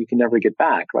something you can never get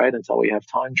back, right? Until we have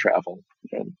time travel.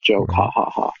 Joke, ha, ha,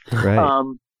 ha.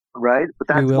 Right. Right? But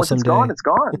that's once someday. It's gone, it's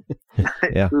gone.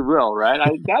 Yeah. We will, right? I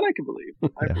can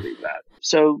believe. I believe that.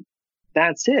 So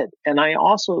that's it. And I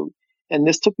also, and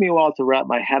this took me a while to wrap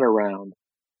my head around,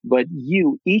 but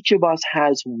each of us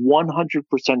has 100%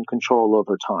 control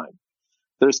over time.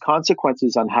 There's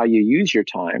consequences on how you use your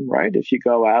time, right? If you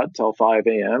go out till 5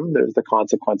 a.m., there's the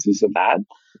consequences of that.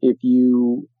 If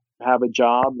you have a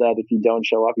job that if you don't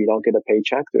show up, you don't get a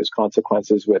paycheck, there's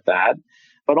consequences with that.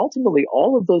 But ultimately,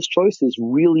 all of those choices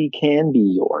really can be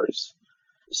yours.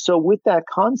 So with that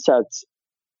concept,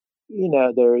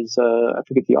 there's, I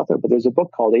forget the author, but there's a book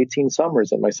called 18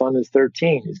 Summers, and my son is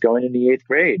 13. He's going in the 8th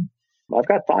grade. I've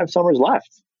got 5 summers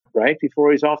left, right,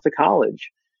 before he's off to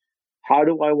college. How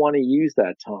do I want to use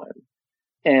that time?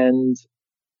 And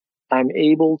I'm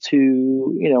able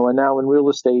to, and now in real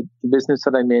estate, the business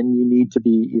that I'm in, you need to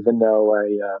be, even though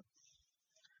I,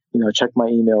 check my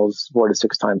emails 4 to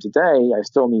 6 times a day, I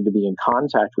still need to be in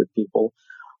contact with people.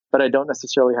 but I don't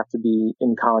necessarily have to be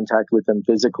in contact with them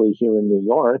physically here in New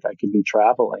York. I could be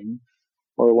traveling,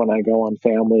 or when I go on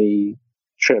family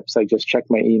trips, I just check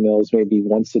my emails maybe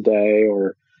once a day,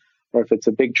 or if it's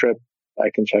a big trip, I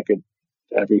can check it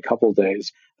every couple of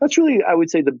days. That's really, I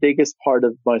would say, the biggest part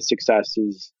of my success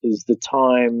is the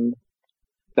time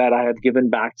that I have given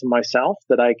back to myself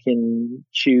that I can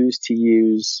choose to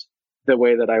use the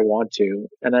way that I want to.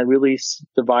 And I really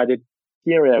divided,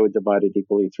 I would divide it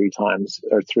equally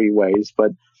three ways.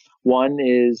 But one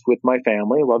is with my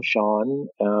family. I love Sean,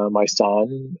 my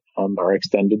son, our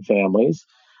extended families.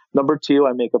 Number two,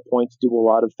 I make a point to do a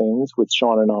lot of things with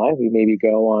Sean and I. We maybe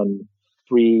go on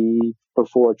 3 or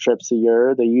 4 trips a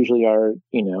year. They usually are,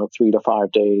 3 to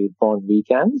 5 day long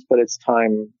weekends, but it's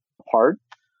time apart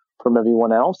from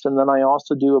everyone else. And then I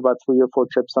also do about 3 or 4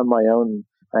 trips on my own.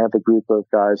 I have a group of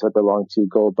guys I belong to,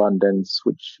 Go Abundance,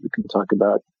 which we can talk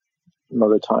about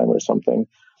another time or something.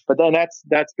 But then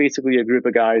that's basically a group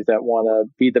of guys that want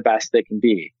to be the best they can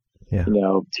be,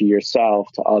 to yourself,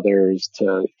 to others,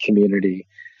 to community.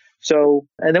 So,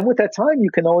 and then with that time,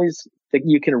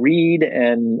 you can read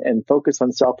and focus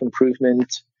on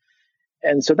self-improvement.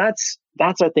 And so that's,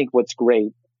 I think, what's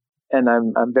great. And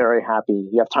I'm very happy.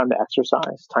 You have time to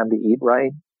exercise, time to eat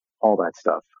right, all that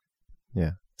stuff.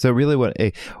 Yeah. So really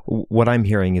what I'm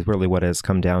hearing is really what has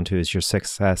come down to is your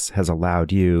success has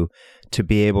allowed you to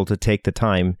be able to take the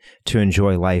time to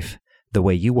enjoy life the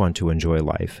way you want to enjoy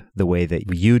life, the way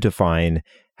that you define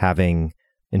having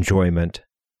enjoyment,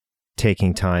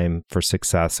 taking time for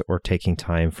success, or taking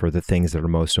time for the things that are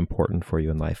most important for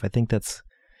you in life. I think that's,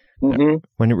 when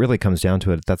it really comes down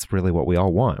to it, that's really what we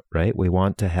all want, right? We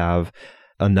want to have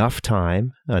enough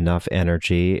time, enough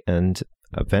energy, and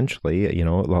eventually,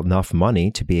 enough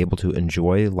money to be able to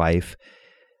enjoy life,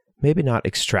 maybe not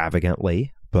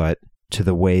extravagantly, but to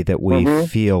the way that we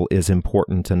feel is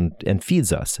important and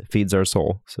feeds us, it feeds our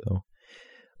soul. So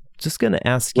just going to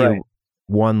ask you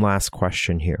one last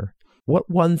question here. What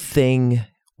one thing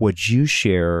would you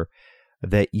share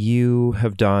that you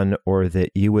have done or that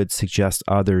you would suggest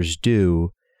others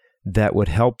do that would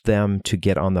help them to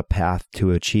get on the path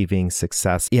to achieving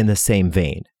success in the same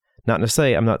vein? Not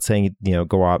necessarily, I'm not saying,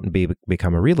 go out and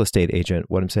become a real estate agent.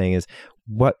 What I'm saying is,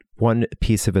 what one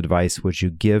piece of advice would you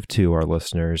give to our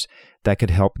listeners that could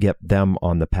help get them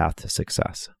on the path to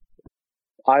success?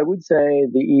 I would say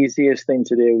the easiest thing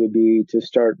to do would be to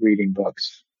start reading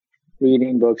books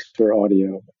for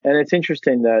audio. And it's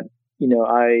interesting that,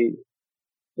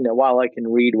 while I can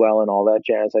read well and all that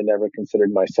jazz, I never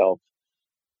considered myself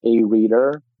a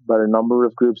reader, but a number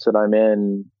of groups that I'm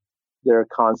in, they're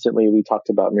constantly, we talked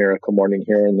about Miracle Morning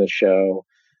here in the show,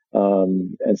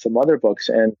 and some other books.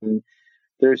 And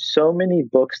there's so many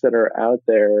books that are out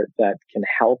there that can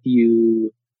help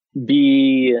you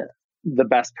be the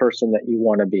best person that you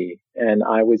want to be. And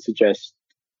I would suggest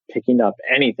picking up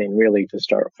anything really to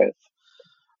start with.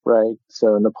 Right.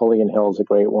 So Napoleon Hill is a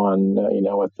great one,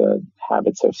 with the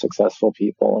habits of successful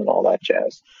people and all that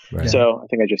jazz. Right. So I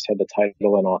think I just had the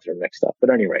title and author mixed up.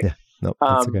 But anyway,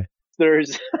 that's okay.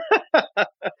 There's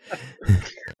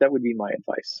that would be my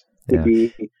advice, would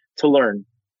be to learn.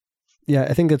 Yeah,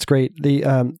 I think that's great.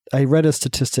 I read a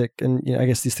statistic, and I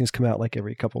guess these things come out like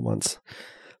every couple months,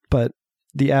 but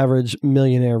the average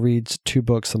millionaire reads 2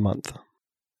 books a month.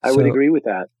 I would agree with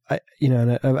that.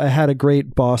 I had a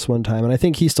great boss one time, and I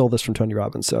think he stole this from Tony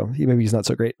Robbins, so maybe he's not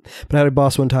so great. But I had a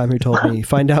boss one time who told me,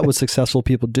 find out what successful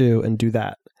people do and do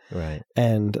that. Right.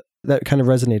 And that kind of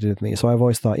resonated with me. So I've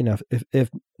always thought, if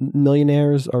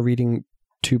millionaires are reading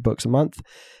 2 books a month,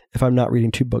 if I'm not reading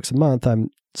 2 books a month, I'm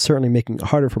certainly making it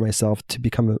harder for myself to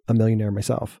become a millionaire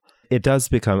myself. It does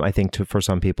become, I think, for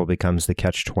some people, becomes the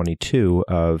catch-22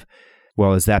 of,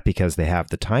 well, is that because they have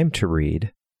the time to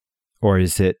read? Or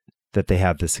is it that they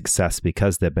have the success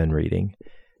because they've been reading?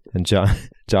 And John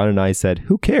and I said,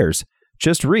 who cares?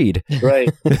 Just read. Right.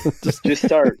 just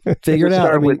start. Figure it out.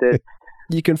 Start with it.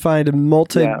 You can find a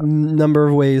number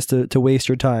of ways to waste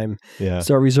your time. Yeah.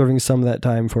 Start reserving some of that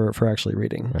time for actually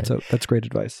reading. Right. So that's great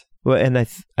advice. Well, and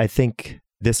I think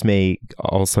this may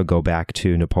also go back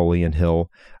to Napoleon Hill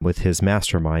with his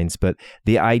masterminds, but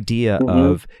the idea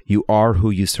of you are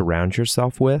who you surround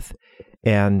yourself with.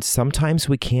 And sometimes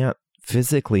we can't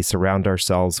physically surround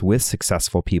ourselves with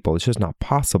successful people. It's just not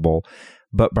possible.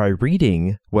 But by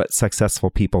reading what successful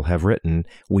people have written,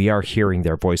 we are hearing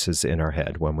their voices in our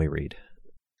head when we read.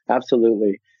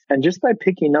 Absolutely. And just by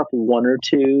picking up 1 or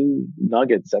 2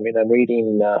 nuggets, I'm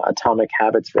reading Atomic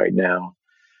Habits right now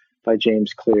by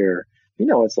James Clear.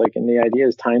 It's like, and the idea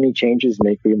is tiny changes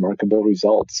make remarkable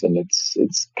results. And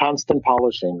it's constant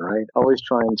polishing, right? Always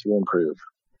trying to improve.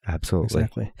 Absolutely.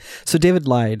 Exactly. So David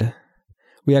lied.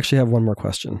 We actually have one more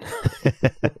question.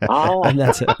 Oh. And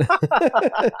that's it.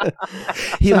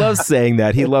 He loves saying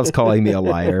that. He loves calling me a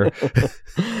liar.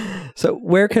 So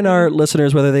where can our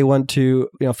listeners, whether they want to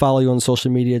follow you on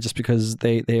social media just because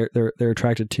they're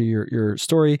attracted to your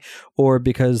story, or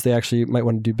because they actually might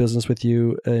want to do business with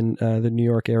you in the New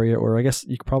York area, or I guess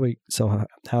you could probably sell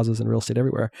houses and real estate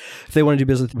everywhere. If they want to do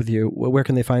business with you, where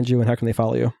can they find you and how can they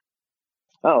follow you?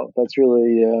 Oh, that's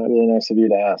really nice of you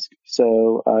to ask.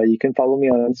 So you can follow me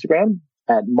on Instagram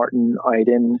at Martin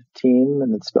Eiden Team,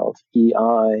 and it's spelled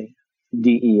EIDEN.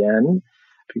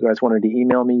 If you guys wanted to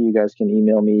email me, you guys can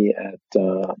email me at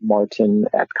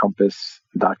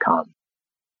martin@compass.com.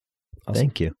 Awesome.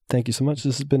 Thank you. Thank you so much.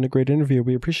 This has been a great interview.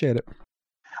 We appreciate it.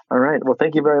 All right. Well,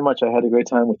 thank you very much. I had a great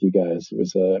time with you guys. It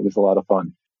was a lot of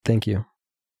fun. Thank you.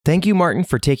 Thank you, Martin,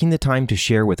 for taking the time to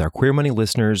share with our Queer Money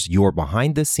listeners your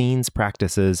behind-the-scenes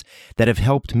practices that have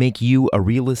helped make you a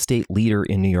real estate leader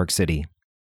in New York City.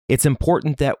 It's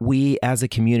important that we as a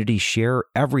community share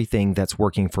everything that's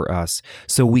working for us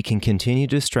so we can continue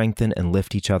to strengthen and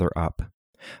lift each other up.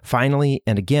 Finally,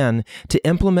 and again, to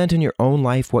implement in your own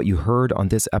life what you heard on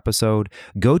this episode,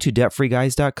 go to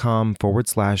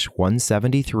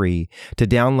debtfreeguys.com/173 to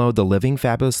download the Living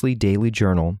Fabulously Daily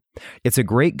Journal. It's a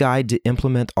great guide to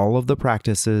implement all of the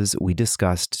practices we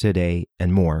discussed today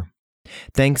and more.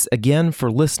 Thanks again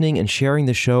for listening and sharing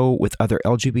the show with other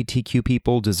LGBTQ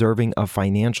people deserving of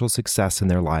financial success in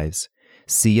their lives.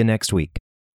 See you next week.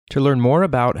 To learn more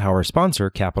about how our sponsor,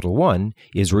 Capital One,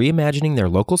 is reimagining their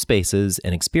local spaces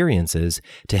and experiences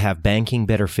to have banking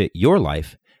better fit your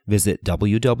life, visit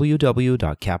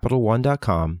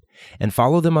www.capitalone.com and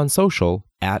follow them on social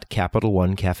at Capital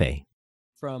One Cafe.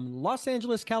 From Los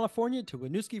Angeles, California to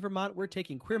Winooski, Vermont, we're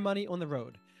taking Queer Money on the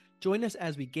road. Join us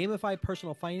as we gamify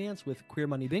personal finance with Queer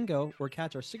Money Bingo, or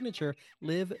catch our signature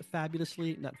Live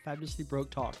Fabulously, Not Fabulously Broke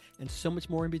talk, and so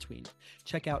much more in between.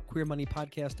 Check out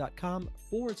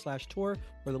queermoneypodcast.com/tour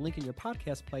or the link in your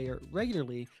podcast player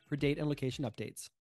regularly for date and location updates.